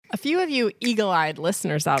A few of you eagle-eyed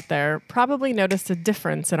listeners out there probably noticed a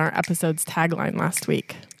difference in our episode's tagline last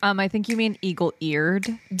week. I think you mean eagle-eared.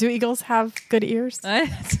 Do eagles have good ears?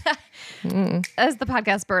 As the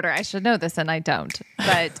podcast birder, I should know this, and I don't.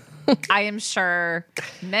 But I am sure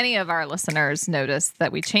many of our listeners noticed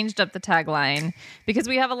that we changed up the tagline because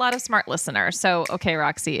we have a lot of smart listeners. So, okay,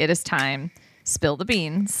 Roxy, it is time. Spill the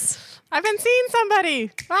beans. I've been seeing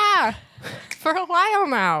somebody for a while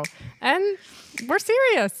now, and we're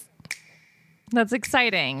serious. That's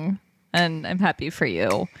exciting, and I'm happy for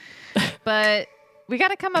you. But we got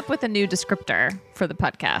to come up with a new descriptor for the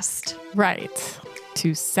podcast. Right.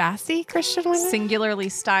 To sassy Christian women? Singularly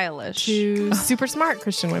stylish. To super smart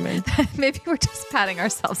Christian women. Maybe we're just patting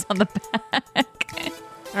ourselves on the back.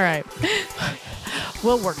 All right.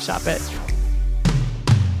 We'll workshop it.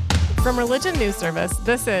 From Religion News Service,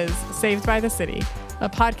 this is Saved by the City, a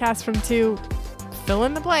podcast from two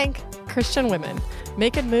fill-in-the-blank Christian women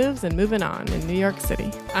making moves and moving on in New York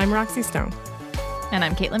City. I'm Roxy Stone. And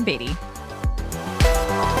I'm Caitlin Beatty.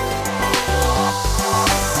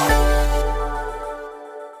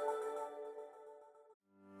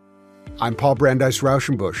 I'm Paul Brandeis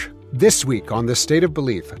Rauschenbusch. This week on The State of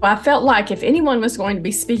Belief. I felt like if anyone was going to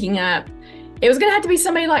be speaking up, it was going to have to be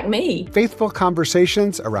somebody like me. Faithful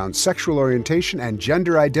conversations around sexual orientation and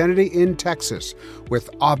gender identity in Texas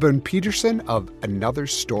with Auburn Peterson of Another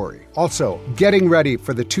Story. Also, getting ready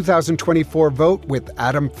for the 2024 vote with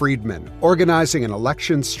Adam Friedman, organizing an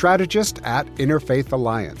election strategist at Interfaith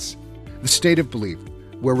Alliance. The State of Belief,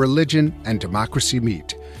 where religion and democracy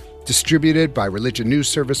meet. Distributed by Religion News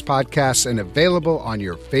Service Podcasts and available on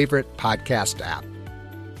your favorite podcast app.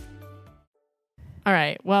 All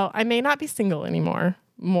right. Well, I may not be single anymore.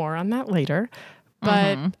 More on that later.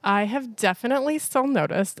 But I have definitely still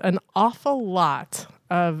noticed an awful lot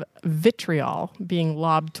of vitriol being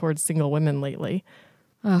lobbed towards single women lately,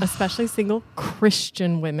 especially single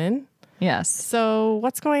Christian women. Yes. So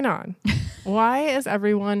what's going on? Why is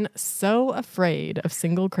everyone so afraid of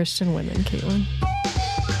single Christian women, Caitlin?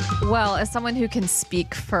 Well, as someone who can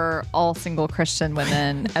speak for all single Christian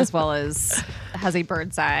women, as well as has a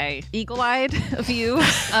bird's eye, eagle-eyed view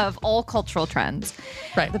of all cultural trends,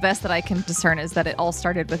 right? The best that I can discern is that it all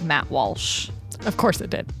started with Matt Walsh. Of course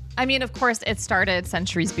it did. I mean, of course, it started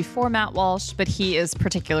centuries before Matt Walsh, but he is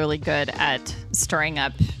particularly good at stirring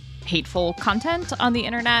up hateful content on the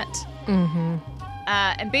internet.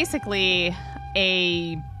 And basically,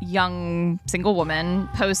 a young single woman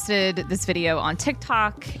posted this video on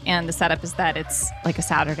TikTok, and the setup is that it's like a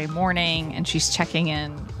Saturday morning and she's checking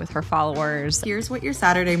in with her followers. Here's what your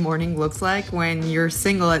Saturday morning looks like when you're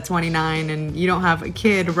single at 29 and you don't have a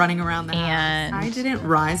kid running around the house. I didn't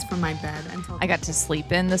rise from my bed until I got to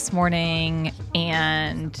sleep in this morning,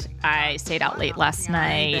 and I stayed out late last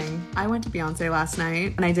night. I went to Beyonce last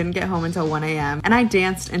night and I didn't get home until 1 a.m. and I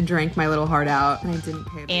danced and drank my little heart out, and I didn't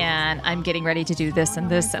pay the And I'm getting ready to do this and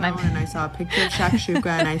this, and I saw a picture of shakshuka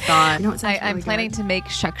and I thought, you know what sounds really I'm planning good? to make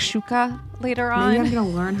shakshuka later on. Maybe I'm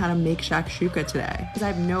going to learn how to make shakshuka today because I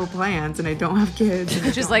have no plans and I don't have kids.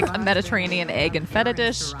 Which is like a Mediterranean egg and feta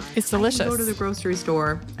dish. It's delicious. I can go to the grocery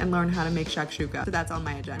store and learn how to make shakshuka. So that's on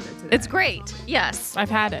my agenda today. It's great. Yes. I've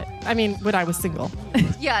had it. I mean, when I was single.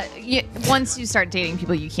 Yeah. Once you start dating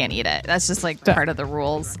people, you can't eat it. That's just like part of the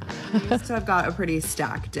rules. So I've got a pretty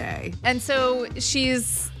stacked day. And so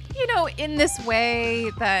she's, in this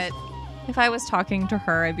way that if I was talking to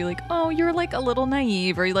her, I'd be like, oh, you're like a little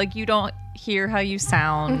naive, or like you don't hear how you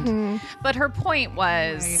sound. But her point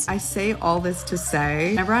was, I say all this to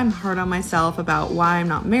say, whenever I'm hard on myself about why I'm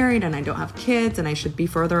not married and I don't have kids and I should be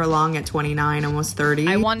further along at 29, almost 30.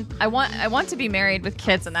 I want to be married with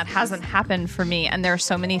kids, and that hasn't happened for me. And there are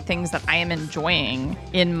so many things that I am enjoying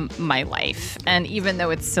in my life. And even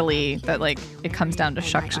though it's silly that like it comes down to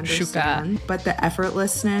shakshuka, but the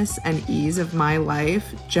effortlessness and ease of my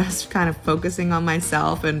life, just kind of focusing on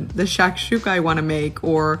myself and the shakshuka I want to make,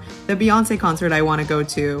 or the Beyonce concert I want to go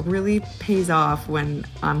to, really pays off when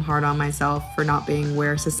I'm hard on myself for not being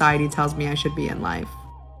where society tells me I should be in life.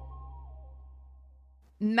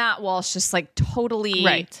 Matt Walsh just like totally,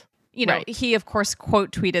 right. He of course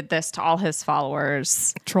quote tweeted this to all his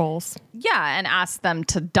followers, Trolls. Yeah, and asked them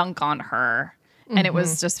to dunk on her. And it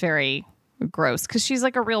was just very gross because she's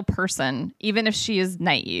like a real person, even if she is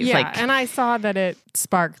naive. Yeah, and I saw that it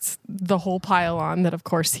sparked the whole pile on that, of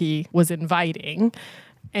course, he was inviting.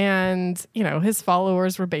 And, his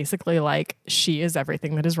followers were basically like, she is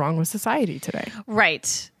everything that is wrong with society today.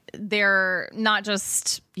 Right. They're not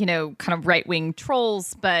just, kind of right-wing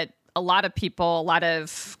trolls, but a lot of people, a lot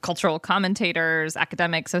of cultural commentators,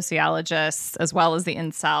 academic sociologists, as well as the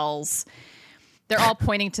incels. they're all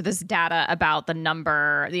pointing to this data about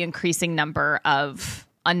the increasing number of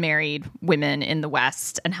unmarried women in the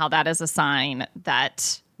West and how that is a sign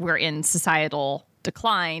that we're in societal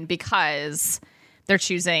decline because they're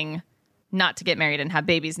choosing not to get married and have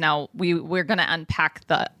babies. Now, we're going to unpack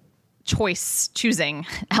the choosing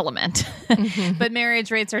element. But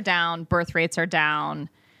marriage rates are down, birth rates are down,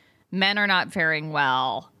 men are not faring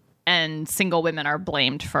well, and single women are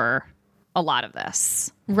blamed for a lot of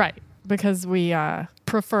this. Right. Because we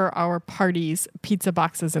prefer our parties, pizza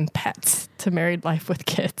boxes, and pets to married life with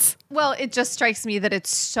kids. Well, it just strikes me that it's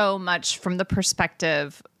so much from the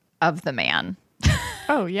perspective of the man.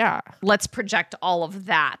 Oh, yeah. Let's project all of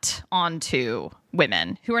that onto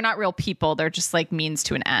women who are not real people. They're just like means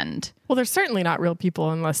to an end. Well, they're certainly not real people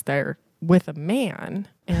unless they're with a man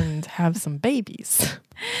and have some babies.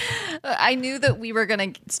 I knew that we were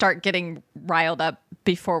going to start getting riled up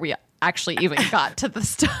before we actually even got to the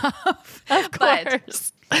stuff. Of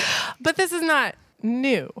course. But this is not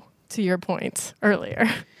new, to your point earlier.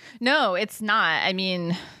 No, it's not. I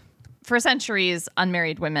mean, for centuries,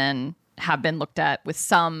 unmarried women have been looked at with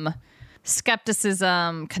some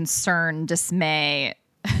skepticism, concern, dismay,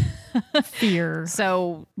 fear.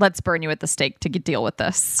 So let's burn you at the stake to deal with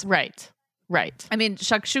this. Right. I mean,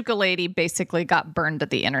 Shakshuka Lady basically got burned at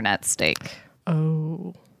the internet stake.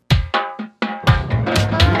 Oh.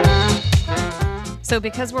 So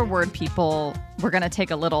because we're word people, we're going to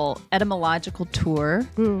take a little etymological tour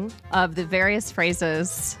of the various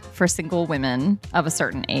phrases for single women of a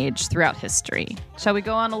certain age throughout history. Shall we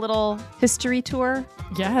go on a little history tour?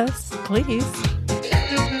 Yes, please.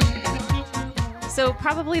 So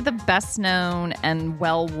probably the best known and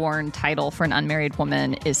well-worn title for an unmarried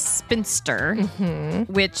woman is spinster,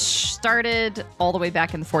 which started all the way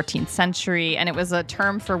back in the 14th century. And it was a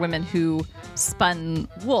term for women who spun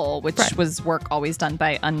wool, which was work always done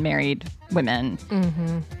by unmarried women.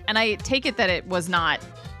 And I take it that it was not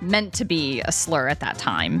meant to be a slur at that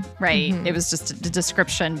time, right? It was just a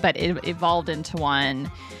description, but it evolved into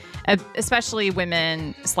one. Especially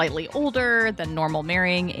women slightly older than normal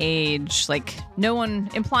marrying age, like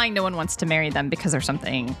implying no one wants to marry them because there's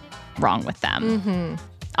something wrong with them.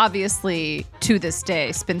 Obviously, to this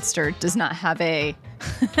day, spinster does not have a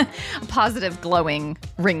positive glowing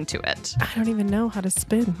ring to it. I don't even know how to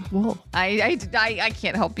spin wool. I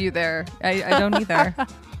can't help you there. I don't either.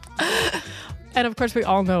 And of course, we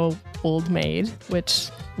all know old maid,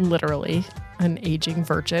 which literally an aging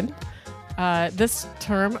virgin. This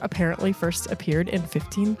term apparently first appeared in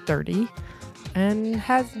 1530 and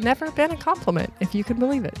has never been a compliment, if you can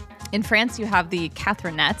believe it. In France, you have the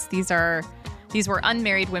Catherinettes. These were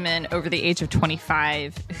unmarried women over the age of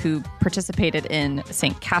 25 who participated in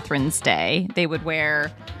St. Catherine's Day. They would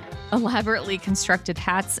wear elaborately constructed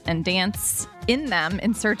hats and dance in them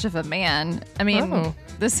in search of a man. I mean,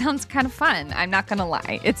 this sounds kind of fun. I'm not going to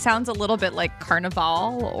lie. It sounds a little bit like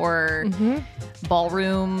carnival or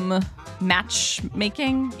ballroom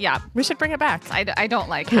matchmaking. Yeah. We should bring it back. I don't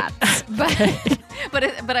like hats,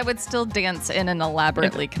 but I would still dance in an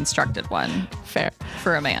elaborately constructed one. Fair.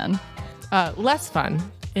 For a man. Less fun.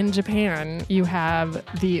 In Japan, you have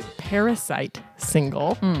the parasite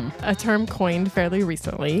single, a term coined fairly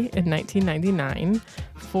recently in 1999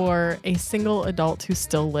 for a single adult who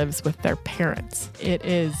still lives with their parents. It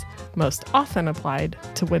is most often applied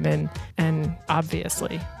to women and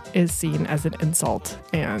obviously is seen as an insult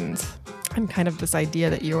and kind of this idea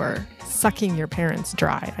that you are sucking your parents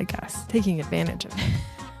dry, I guess, taking advantage of it.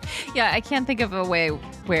 Yeah, I can't think of a way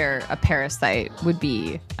where a parasite would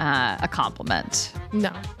be a compliment.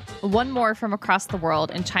 No. One more from across the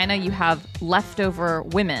world. In China, you have leftover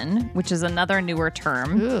women, which is another newer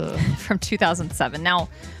term from 2007. Now,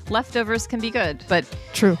 leftovers can be good, but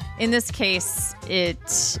true. In this case,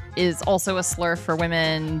 it is also a slur for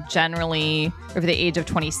women generally over the age of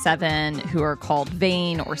 27 who are called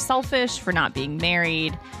vain or selfish for not being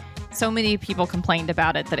married. So many people complained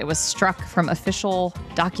about it that it was struck from official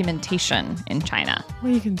documentation in China.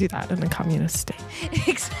 Well, you can do that in a communist state.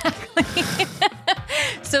 Exactly.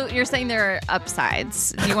 So you're saying there are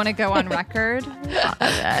upsides. Do you want to go on record?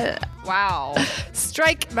 Wow.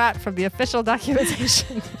 Strike that from the official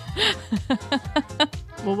documentation.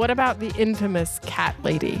 Well, what about the infamous cat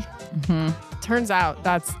lady? turns out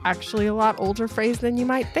that's actually a lot older phrase than you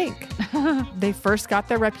might think. They first got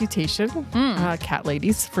their reputation, cat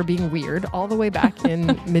ladies, for being weird all the way back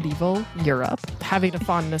in medieval Europe. Having a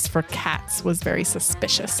fondness for cats was very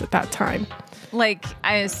suspicious at that time. Like,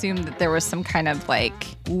 I assume that there was some kind of like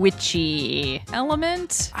witchy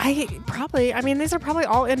element. These are probably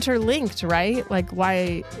all interlinked, right? Like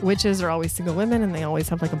why witches are always single women and they always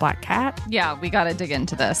have like a black cat. Yeah, we got to dig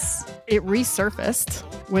into this. It resurfaced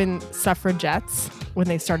when suffragettes, when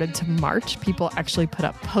they started to march, people actually put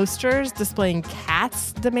up posters displaying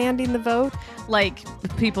cats demanding the vote. Like,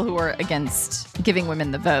 people who were against giving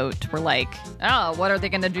women the vote were like, oh, what are they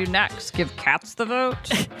going to do next? Give cats the vote?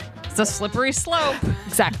 It's a slippery slope.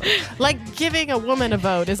 Exactly. Like giving a woman a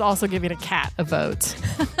vote is also giving a cat a vote.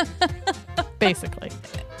 Basically.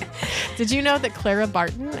 Did you know that Clara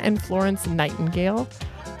Barton and Florence Nightingale,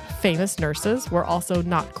 famous nurses, were also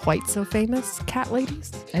not quite so famous cat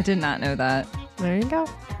ladies? I did not know that. There you go.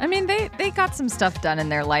 I mean, they got some stuff done in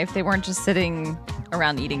their life. They weren't just sitting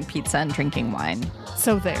around eating pizza and drinking wine.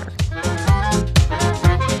 So there.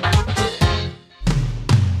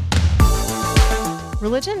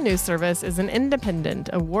 Religion News Service is an independent,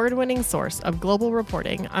 award-winning source of global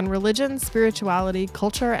reporting on religion, spirituality,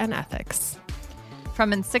 culture, and ethics.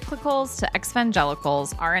 From encyclicals to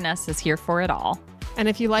evangelicals, RNS is here for it all. And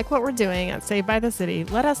if you like what we're doing at Saved by the City,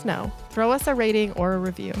 let us know. Throw us a rating or a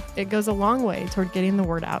review. It goes a long way toward getting the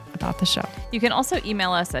word out about the show. You can also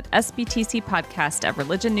email us at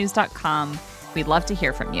sbtcpodcast@religionnews.com. We'd love to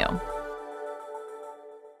hear from you.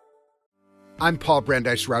 I'm Paul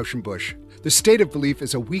Brandeis Rauschenbusch. The State of Belief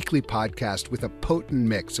is a weekly podcast with a potent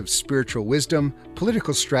mix of spiritual wisdom,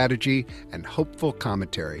 political strategy, and hopeful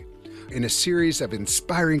commentary. In a series of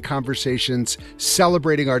inspiring conversations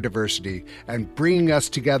celebrating our diversity and bringing us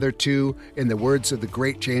together to, in the words of the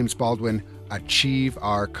great James Baldwin, achieve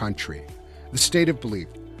our country. The State of Belief,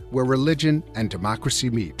 where religion and democracy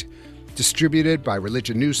meet. Distributed by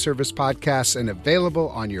Religion News Service Podcasts and available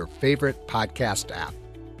on your favorite podcast app.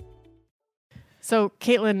 So,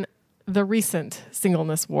 Caitlin, the recent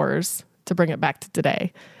singleness wars, to bring it back to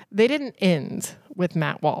today, they didn't end with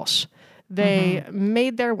Matt Walsh. They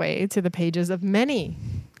made their way to the pages of many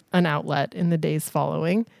an outlet in the days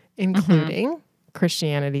following, including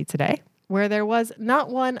Christianity Today, where there was not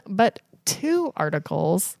one but 2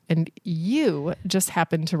 articles, and you just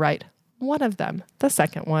happened to write one of them, the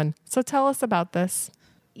second one. So tell us about this.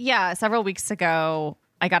 Yeah, several weeks ago,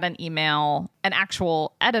 I got an email. An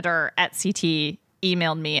actual editor at CT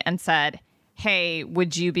emailed me and said, hey,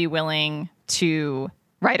 would you be willing to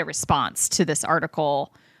write a response to this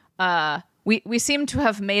article? We seem to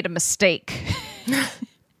have made a mistake.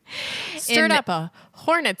 Stirred up a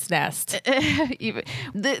hornet's nest.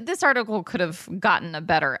 This article could have gotten a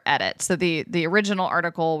better edit. So the original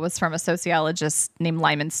article was from a sociologist named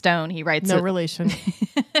Lyman Stone. He writes... No relation.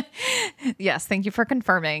 Yes, thank you for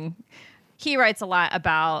confirming. He writes a lot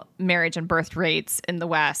about marriage and birth rates in the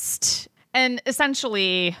West. And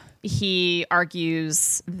essentially, he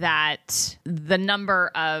argues that the number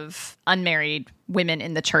of unmarried women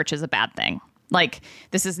in the church is a bad thing. Like,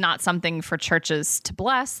 this is not something for churches to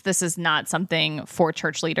bless. This is not something for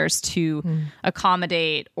church leaders to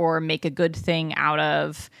accommodate or make a good thing out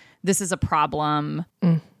of. This is a problem.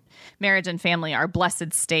 Marriage and family are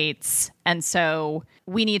blessed states. And so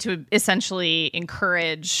we need to essentially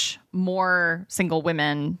encourage more single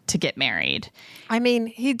women to get married. I mean,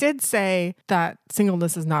 he did say that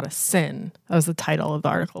singleness is not a sin. That was the title of the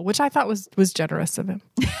article, which I thought was generous of him.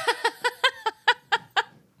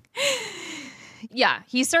 Yeah,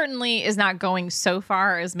 he certainly is not going so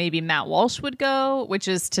far as maybe Matt Walsh would go, which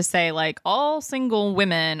is to say, like, all single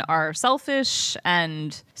women are selfish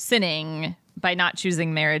and sinning by not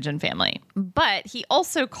choosing marriage and family. But he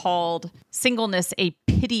also called singleness a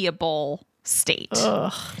pitiable state.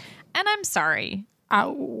 Ugh. And I'm sorry.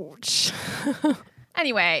 Ouch.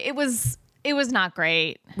 Anyway, it was not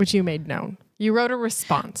great. Which you made known. You wrote a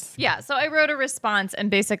response. Yeah, so I wrote a response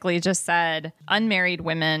and basically just said, unmarried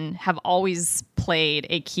women have always played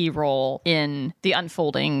a key role in the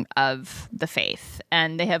unfolding of the faith.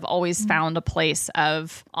 And they have always found a place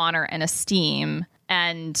of honor and esteem.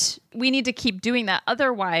 And we need to keep doing that.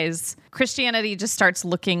 Otherwise, Christianity just starts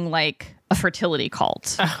looking like a fertility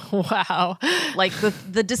cult. Wow. Like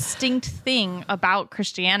the distinct thing about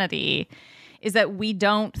Christianity is that we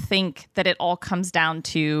don't think that it all comes down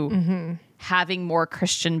to having more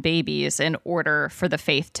Christian babies in order for the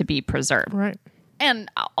faith to be preserved. Right. And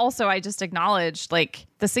also, I just acknowledged, like,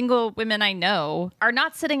 the single women I know are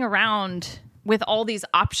not sitting around with all these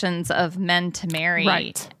options of men to marry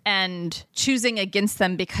Right. and choosing against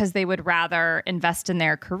them because they would rather invest in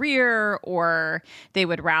their career, or they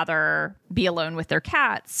would rather be alone with their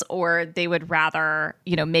cats, or they would rather,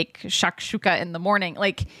 make shakshuka in the morning.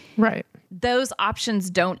 Like, Right. those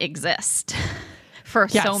options don't exist for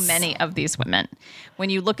so Yes. many of these women. When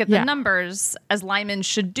you look at the numbers, as Lyman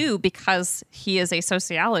should do, because he is a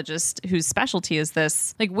sociologist whose specialty is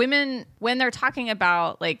this, like, women, when they're talking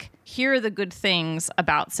about, like, here are the good things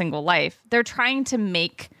about single life, they're trying to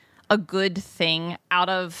make a good thing out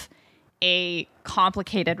of a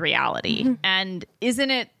complicated reality. Mm-hmm. And isn't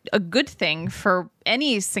it a good thing for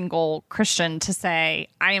any single Christian to say,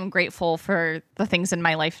 I am grateful for the things in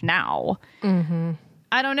my life now? Mm-hmm.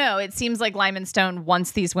 I don't know. It seems like Lyman Stone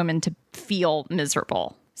wants these women to feel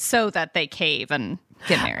miserable so that they cave and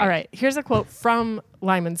get married. All right. Here's a quote from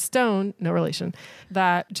Lyman Stone, no relation,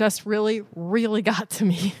 that just really, really got to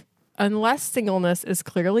me. Unless singleness is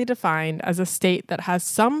clearly defined as a state that has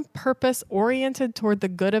some purpose oriented toward the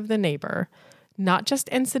good of the neighbor, not just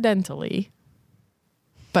incidentally,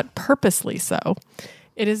 but purposely so,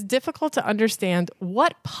 it is difficult to understand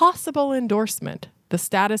what possible endorsement the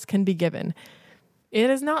status can be given. It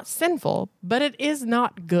is not sinful, but it is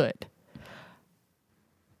not good.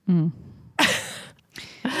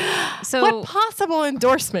 So, What possible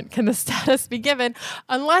endorsement can the status be given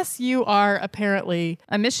unless you are apparently...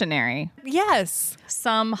 a missionary, Yes.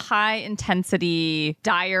 some high intensity,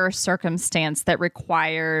 dire circumstance that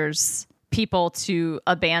requires people to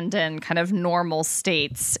abandon kind of normal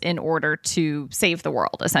states in order to save the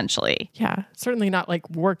world, essentially. Yeah. Certainly not like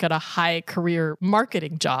work at a high career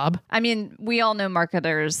marketing job. I mean, we all know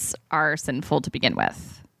marketers are sinful to begin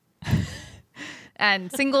with.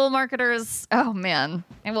 And single marketers, oh man,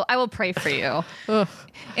 I will pray for you. Ugh.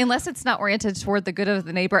 Unless it's not oriented toward the good of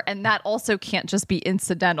the neighbor, and that also can't just be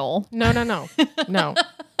incidental. No. No.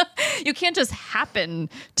 You can't just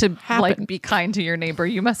happen to like be kind to your neighbor.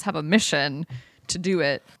 You must have a mission to do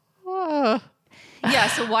it. Ugh. Yeah.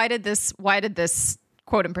 So why did this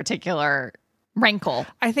quote in particular rankle?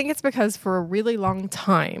 I think it's because for a really long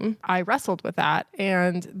time, I wrestled with that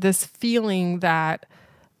and this feeling that,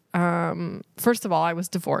 first of all, I was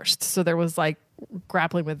divorced. So there was like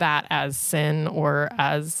grappling with that as sin or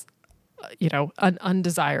as, an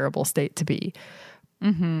undesirable state to be.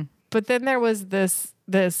 Mm-hmm. But then there was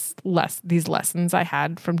these lessons I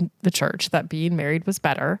had from the church that being married was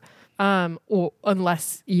better, or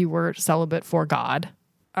unless you were celibate for God.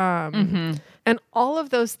 And all of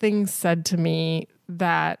those things said to me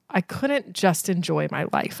that I couldn't just enjoy my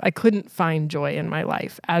life. I couldn't find joy in my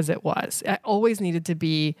life as it was. I always needed to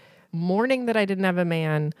be mourning that I didn't have a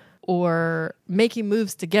man or making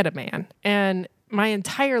moves to get a man. And my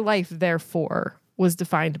entire life, therefore, was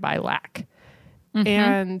defined by lack.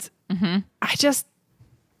 And I just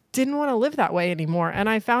didn't want to live that way anymore. And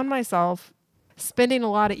I found myself spending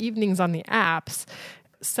a lot of evenings on the apps,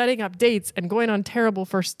 setting up dates and going on terrible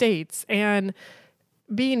first dates and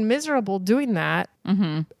being miserable doing that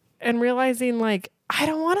and realizing like, I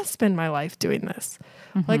don't want to spend my life doing this.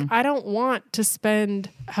 Like, I don't want to spend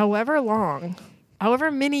however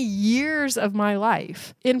many years of my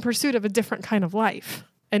life in pursuit of a different kind of life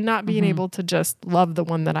and not being able to just love the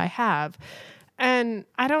one that I have. And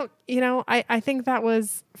I don't, I think that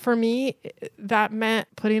was, for me, that meant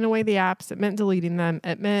putting away the apps. It meant deleting them.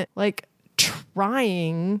 It meant like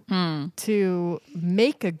trying to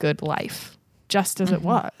make a good life just as it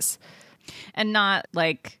was. And not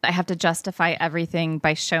like I have to justify everything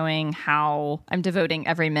by showing how I'm devoting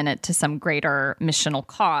every minute to some greater missional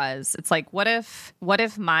cause. It's like, what if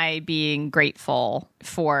my being grateful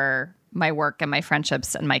for my work and my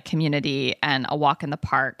friendships and my community and a walk in the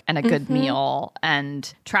park and a good meal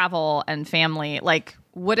and travel and family, like,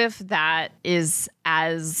 what if that is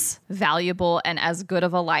as valuable and as good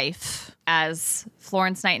of a life as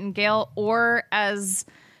Florence Nightingale or as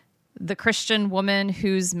the Christian woman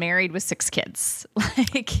who's married with 6 kids?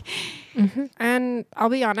 Like, And I'll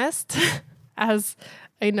be honest, as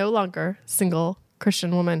a no longer single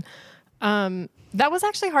Christian woman, that was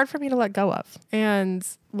actually hard for me to let go of. And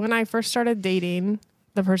when I first started dating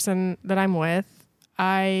the person that I'm with,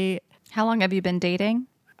 how long have you been dating?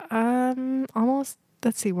 almost,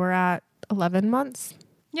 let's see, we're at 11 months.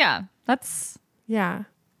 Yeah, that's Yeah.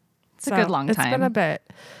 a good long It's been time. a bit.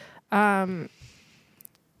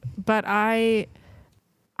 But I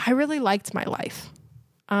really liked my life.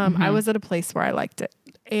 I was at a place where I liked it.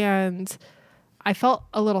 And I felt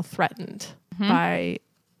a little threatened by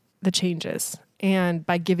the changes and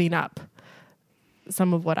by giving up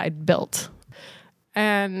some of what I'd built.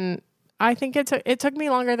 And I think it took me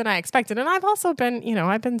longer than I expected. And I've also been,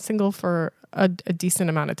 I've been single for a decent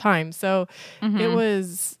amount of time. So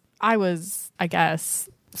I was, I guess,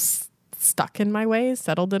 stuck in my ways,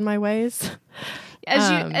 settled in my ways.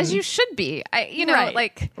 As you should be.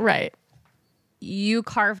 Right. You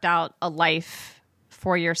carved out a life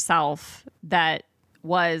for yourself that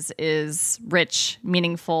is rich,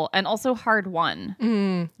 meaningful, and also hard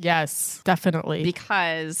won. Yes, definitely.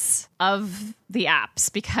 Because of the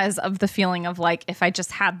apps, because of the feeling of like, if I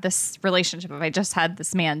just had this relationship, if I just had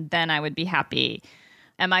this man, then I would be happy.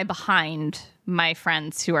 Am I behind my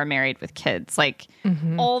friends who are married with kids? Like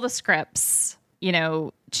all the scripts,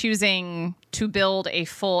 choosing to build a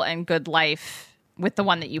full and good life with the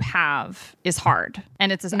one that you have is hard.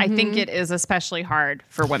 And I think it is especially hard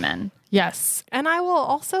for women. Yes. And I will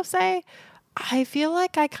also say, I feel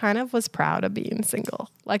like I kind of was proud of being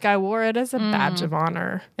single. Like I wore it as a badge of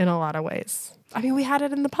honor in a lot of ways. I mean, we had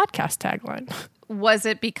it in the podcast tagline. Was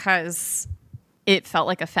it because it felt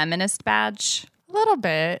like a feminist badge? A little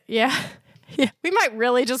bit. Yeah. Yeah. We might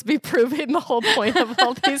really just be proving the whole point of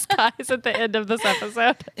all these guys at the end of this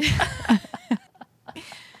episode.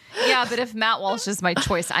 Yeah, but if Matt Walsh is my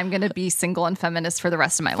choice, I'm going to be single and feminist for the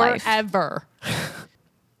rest of my life. Forever.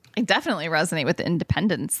 I definitely resonate with the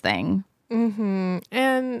independence thing.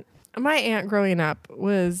 And my aunt growing up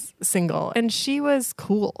was single, and she was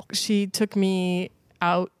cool. She took me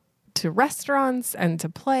out to restaurants and to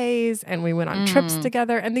plays, and we went on trips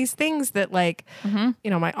together. And these things that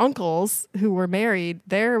my uncles who were married,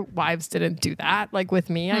 their wives didn't do that like with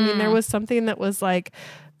me. I mean, there was something that was like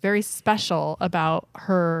very special about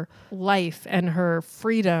her life and her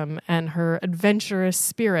freedom and her adventurous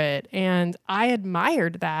spirit. And I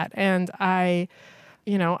admired that. And I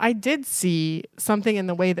did see something in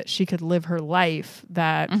the way that she could live her life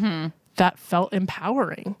that felt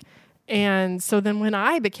empowering. And so then when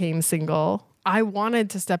I became single, I wanted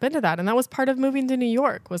to step into that. And that was part of moving to New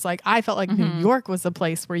York, was like, I felt like New York was a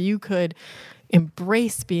place where you could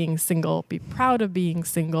embrace being single, be proud of being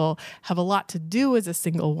single, have a lot to do as a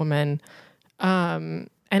single woman. And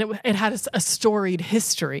it had a storied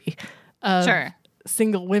history of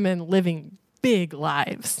single women living big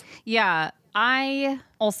lives. Yeah. I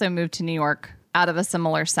also moved to New York out of a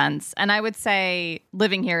similar sense. And I would say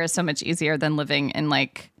living here is so much easier than living in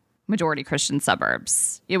like majority Christian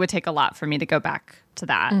suburbs. It would take a lot for me to go back to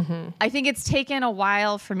that. I think it's taken a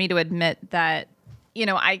while for me to admit that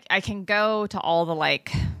I can go to all the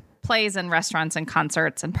like plays and restaurants and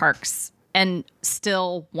concerts and parks and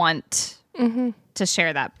still want to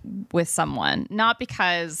share that with someone. Not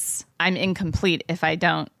because I'm incomplete if I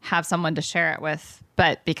don't have someone to share it with,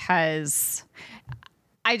 but because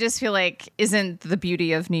I just feel like, isn't the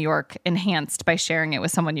beauty of New York enhanced by sharing it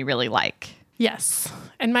with someone you really like? Yes.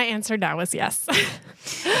 And my answer now is yes.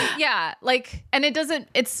 Yeah. Like, and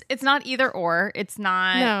it's not either or. It's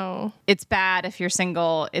not, no, it's bad if you're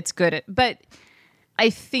single. It's good. But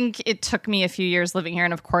I think it took me a few years living here.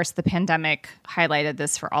 And of course, the pandemic highlighted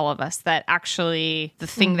this for all of us, that actually the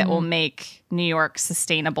thing that will make New York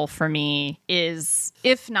sustainable for me is,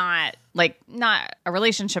 if not a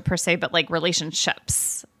relationship per se, but like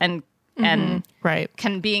relationships and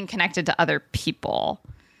being connected to other people.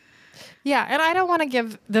 Yeah, and I don't want to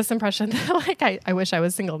give this impression that like I wish I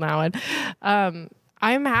was single now. And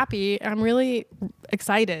I'm happy. I'm really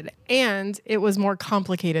excited. And it was more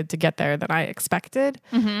complicated to get there than I expected.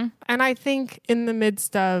 And I think in the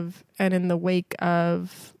midst of and in the wake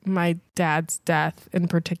of my dad's death in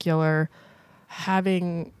particular,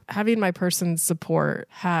 having my person's support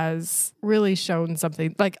has really shown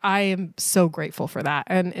something. Like, I am so grateful for that.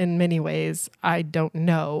 And in many ways, I don't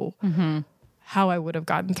know how I would have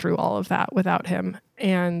gotten through all of that without him.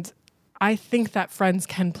 And I think that friends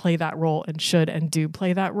can play that role and should and do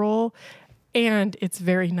play that role. And it's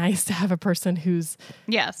very nice to have a person who's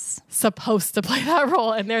supposed to play that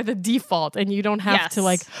role and they're the default, and you don't have to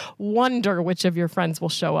like wonder which of your friends will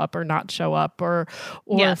show up or not show up or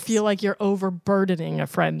feel like you're overburdening a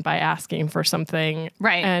friend by asking for something.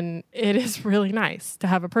 Right. And it is really nice to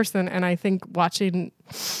have a person. And I think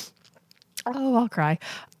I'll cry.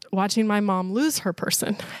 Watching my mom lose her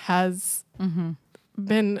person has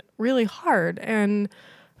been really hard and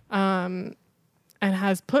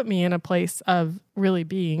has put me in a place of really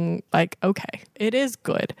being like, okay, it is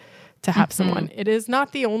good to have someone. It is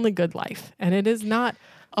not the only good life, and it is not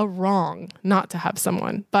a wrong not to have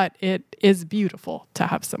someone, but it is beautiful to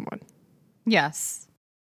have someone. Yes.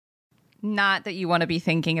 Not that you want to be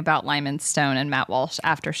thinking about Lyman Stone and Matt Walsh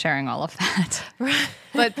after sharing all of that.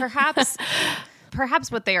 But perhaps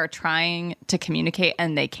what they are trying to communicate,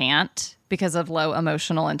 and they can't because of low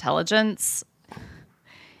emotional intelligence,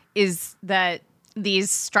 is that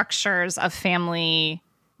these structures of family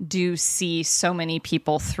do see so many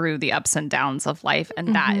people through the ups and downs of life,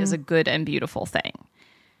 and that is a good and beautiful thing.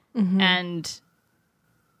 And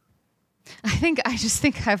I think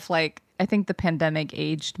the pandemic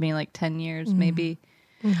aged me like 10 years, maybe.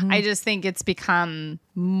 I just think it's become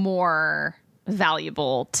more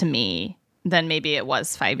valuable to me than maybe it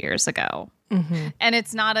was 5 years ago. And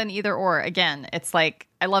it's not an either or. Again, it's like,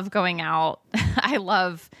 I love going out. I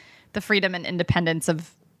love the freedom and independence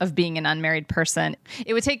of being an unmarried person.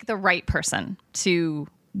 It would take the right person to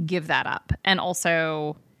give that up. And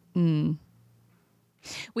also,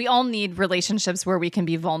 we all need relationships where we can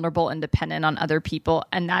be vulnerable and dependent on other people.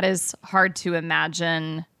 And that is hard to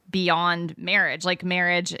imagine beyond marriage. Like,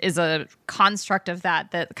 marriage is a construct of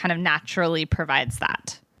that kind of naturally provides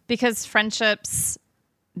that. Because friendships,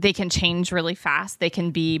 they can change really fast. They can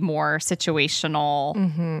be more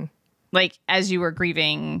situational. Like, as you were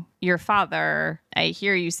grieving your father, I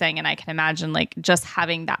hear you saying, and I can imagine, like, just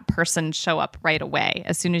having that person show up right away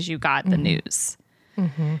as soon as you got the news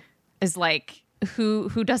is like, who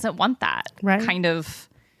doesn't want that kind of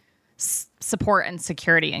support and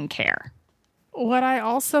security and care? What I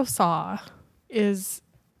also saw is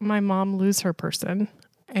my mom lose her person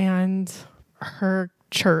and her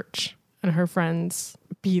church and her friends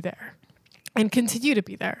be there and continue to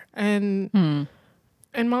be there. And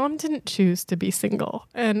mom didn't choose to be single.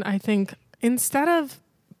 And I think instead of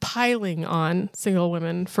piling on single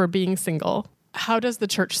women for being single, how does the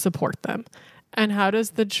church support them? And how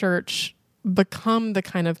does the church become the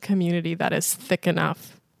kind of community that is thick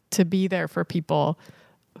enough to be there for people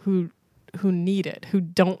who need it, who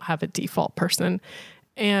don't have a default person?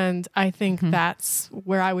 And I think that's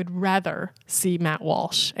where I would rather see Matt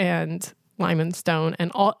Walsh and Lyman Stone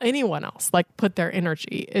and anyone else like put their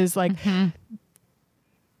energy, is like,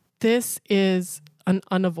 this is an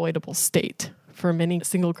unavoidable state for many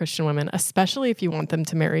single Christian women, especially if you want them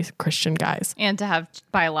to marry Christian guys. And to have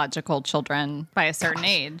biological children by a certain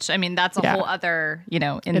age. I mean, that's a whole other, in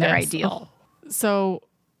their ideal. So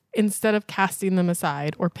instead of casting them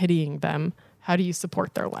aside or pitying them, how do you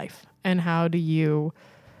support their life? And how do you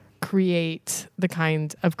create the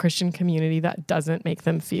kind of Christian community that doesn't make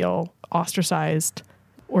them feel ostracized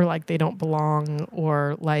or like they don't belong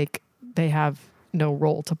or like they have no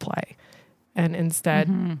role to play, and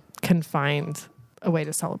instead can find a way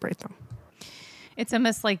to celebrate them? It's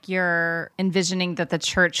almost like you're envisioning that the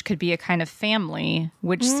church could be a kind of family,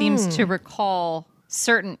 which seems to recall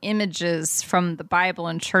certain images from the Bible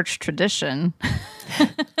and church tradition.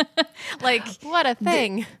 Like, what a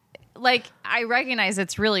thing. I recognize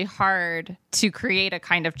it's really hard to create a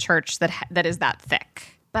kind of church that is that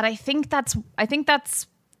thick. But I think that's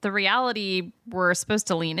the reality we're supposed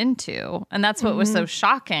to lean into. And that's what was so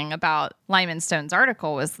shocking about Lyman Stone's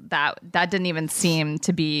article, was that didn't even seem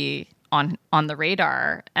to be on the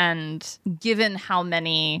radar. And given how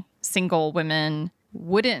many single women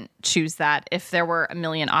wouldn't choose that if there were a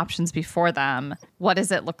million options before them, what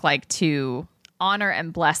does it look like to honor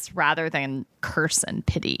and bless rather than curse and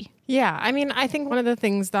pity? Yeah, I mean, I think one of the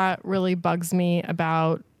things that really bugs me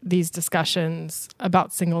about these discussions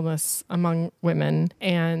about singleness among women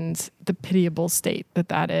and the pitiable state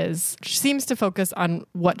that is, seems to focus on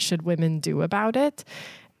what should women do about it.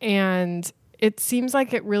 And it seems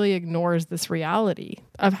like it really ignores this reality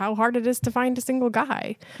of how hard it is to find a single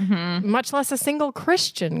guy, much less a single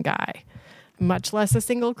Christian guy. Much less a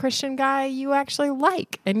single Christian guy you actually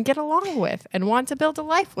like and get along with and want to build a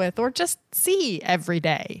life with or just see every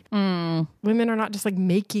day. Women are not just like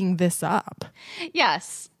making this up.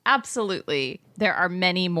 Yes, absolutely. There are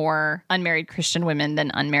many more unmarried Christian women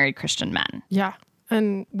than unmarried Christian men. Yeah.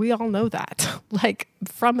 And we all know that, like,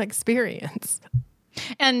 from experience.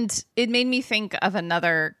 And it made me think of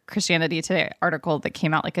another Christianity Today article that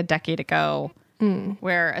came out like a decade ago,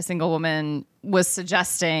 where a single woman was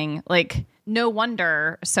suggesting, like, no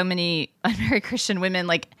wonder so many unmarried Christian women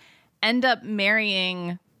like end up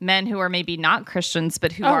marrying men who are maybe not Christians,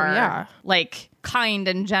 but who are like kind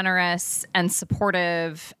and generous and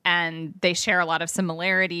supportive, and they share a lot of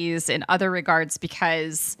similarities in other regards,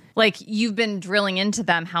 because like you've been drilling into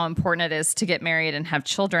them how important it is to get married and have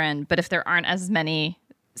children. But if there aren't as many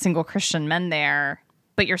single Christian men there,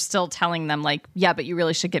 but you're still telling them like, yeah, but you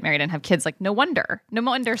really should get married and have kids. Like, no wonder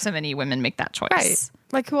so many women make that choice. Right.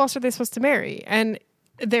 Like, who else are they supposed to marry? And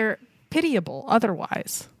they're pitiable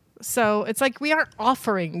otherwise. So it's like we aren't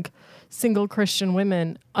offering single Christian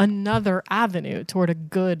women another avenue toward a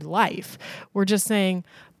good life. We're just saying,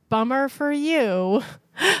 bummer for you,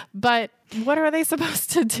 but what are they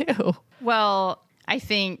supposed to do? Well, I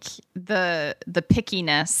think the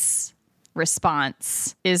pickiness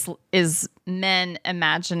response is men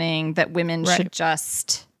imagining that women should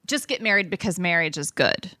just get married because marriage is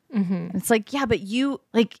good. Mm-hmm. It's like, yeah, but you,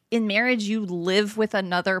 like, in marriage, you live with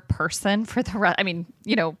another person for the rest. I mean,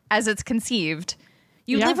 you know, as it's conceived,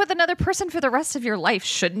 you live with another person for the rest of your life.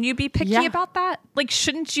 Shouldn't you be picky about that? Like,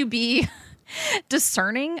 shouldn't you be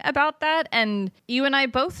discerning about that? And you and I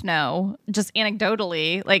both know, just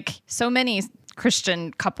anecdotally, like, so many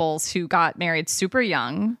Christian couples who got married super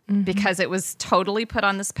young because it was totally put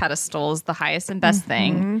on this pedestal as the highest and best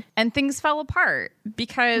thing, and things fell apart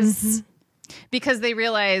because they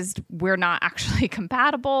realized we're not actually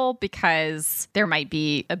compatible, because there might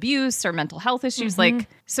be abuse or mental health issues. Like,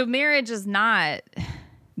 so marriage is not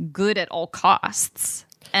good at all costs.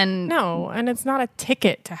 And no, and it's not a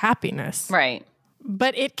ticket to happiness. Right.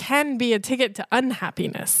 But it can be a ticket to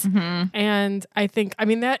unhappiness. And I think, I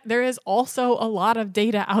mean, that there is also a lot of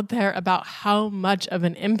data out there about how much of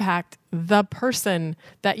an impact the person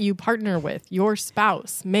that you partner with, your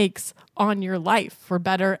spouse, makes on your life, for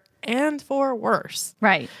better and for worse.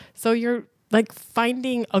 Right. So you're like,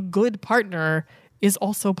 finding a good partner is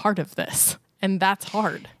also part of this. And that's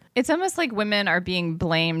hard. It's almost like women are being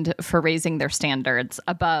blamed for raising their standards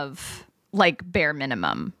above, like, bare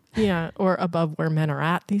minimum. Yeah, or above where men are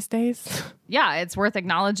at these days. Yeah, it's worth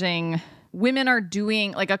acknowledging women are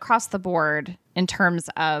doing, like, across the board in terms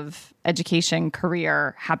of education,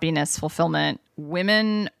 career, happiness, fulfillment.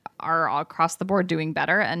 Women are across the board doing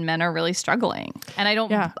better, and men are really struggling. And I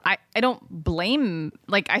don't blame,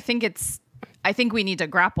 like, I think we need to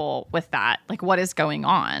grapple with that, like, what is going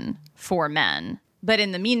on for men. But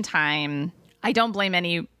in the meantime, I don't blame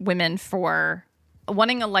any women for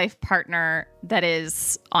wanting a life partner that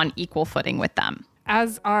is on equal footing with them.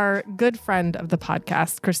 As our good friend of the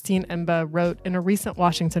podcast, Christine Emba, wrote in a recent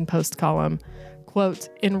Washington Post column, quote,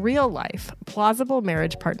 "In real life, plausible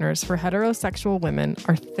marriage partners for heterosexual women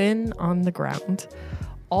are thin on the ground.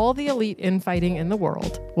 All the elite infighting in the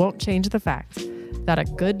world won't change the fact that a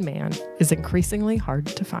good man is increasingly hard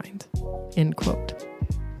to find." End quote.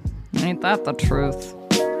 Ain't that the truth?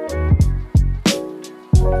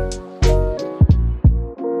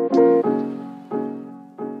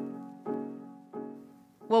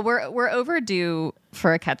 Well, we're overdue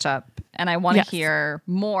for a catch up, and I want to hear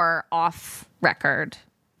more off record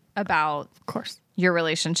about, of course, your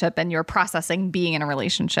relationship and your processing being in a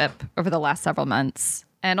relationship over the last several months.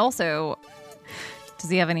 And also, does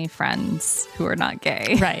he have any friends who are not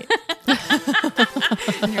gay? Right.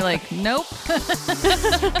 And you're like, nope.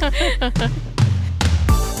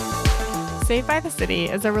 Saved by the City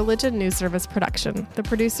is a religion news service production. The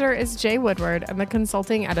producer is Jay Woodward, and the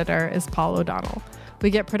consulting editor is Paul O'Donnell. We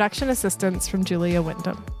get production assistance from Julia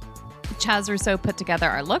Wyndham. Chaz Rousseau put together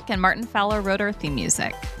our look, and Martin Fowler wrote our theme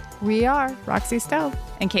music. We are Roxy Stowe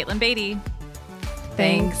and Caitlin Beatty.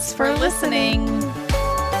 Thanks for listening.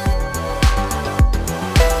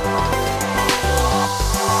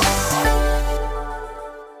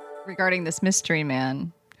 Regarding this mystery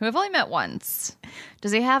man, who I've only met once,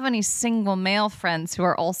 does he have any single male friends who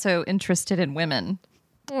are also interested in women?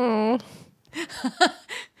 Oh.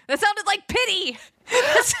 That sounded like pity.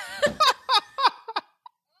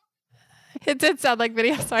 It did sound like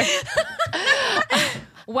video. Sorry.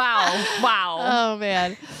 Wow. Oh,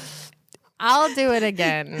 man. I'll do it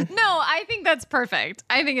again. No, I think that's perfect.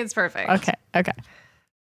 I think it's perfect. Okay.